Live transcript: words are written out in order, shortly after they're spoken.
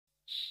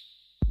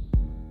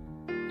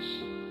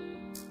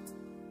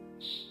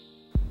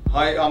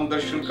Hi, I'm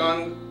Darshan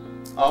Kang.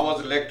 I was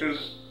elected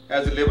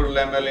as a Liberal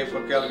MLA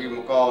for Calgary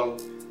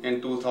McCall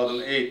in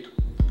 2008,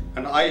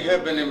 and I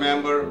have been a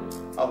member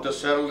of the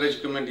Saddle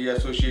Ridge Community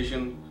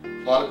Association,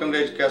 Falcon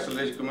Ridge Castle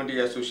Ridge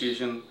Community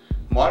Association,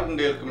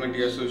 Martindale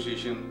Community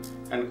Association,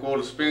 and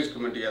Cold Springs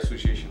Community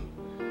Association.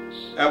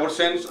 Ever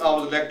since I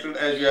was elected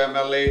as your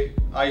MLA,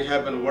 I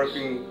have been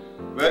working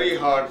very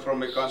hard for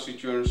my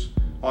constituents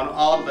on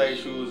all the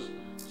issues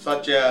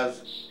such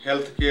as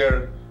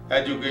healthcare,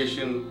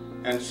 education,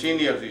 and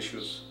seniors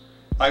issues.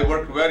 I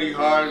worked very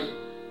hard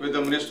with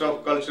the Minister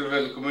of Culture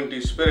and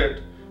Community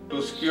Spirit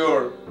to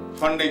secure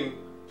funding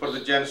for the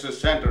Genesis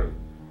Center,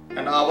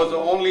 and I was the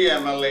only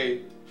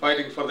MLA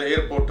fighting for the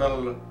airport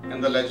tunnel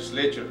in the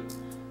legislature.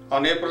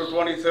 On April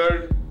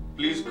 23rd,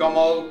 please come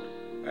out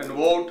and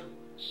vote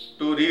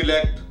to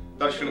re-elect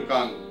Darshan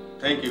Kang.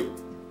 Thank you.